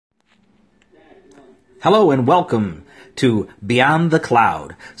Hello and welcome to Beyond the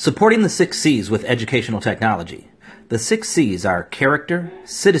Cloud, supporting the 6 C's with educational technology. The 6 C's are character,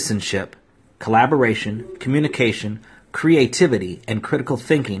 citizenship, collaboration, communication, creativity, and critical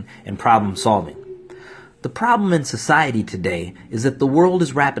thinking and problem solving. The problem in society today is that the world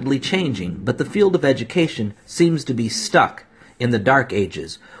is rapidly changing, but the field of education seems to be stuck in the dark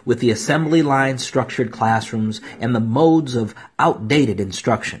ages with the assembly line structured classrooms and the modes of outdated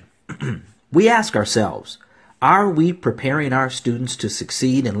instruction. We ask ourselves, are we preparing our students to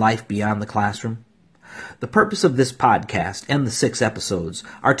succeed in life beyond the classroom? The purpose of this podcast and the 6 episodes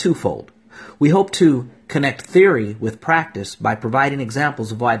are twofold. We hope to connect theory with practice by providing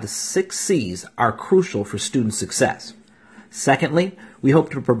examples of why the 6 C's are crucial for student success. Secondly, we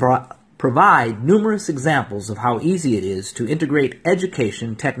hope to provide numerous examples of how easy it is to integrate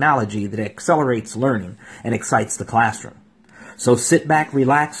education technology that accelerates learning and excites the classroom. So sit back,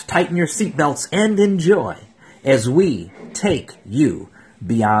 relax, tighten your seatbelts, and enjoy as we take you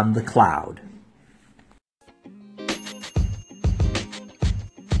beyond the cloud.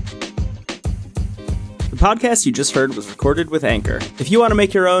 The podcast you just heard was recorded with Anchor. If you want to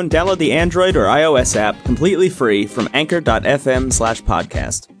make your own, download the Android or iOS app completely free from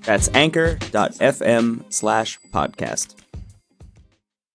anchor.fm/podcast. That's anchor.fm/podcast.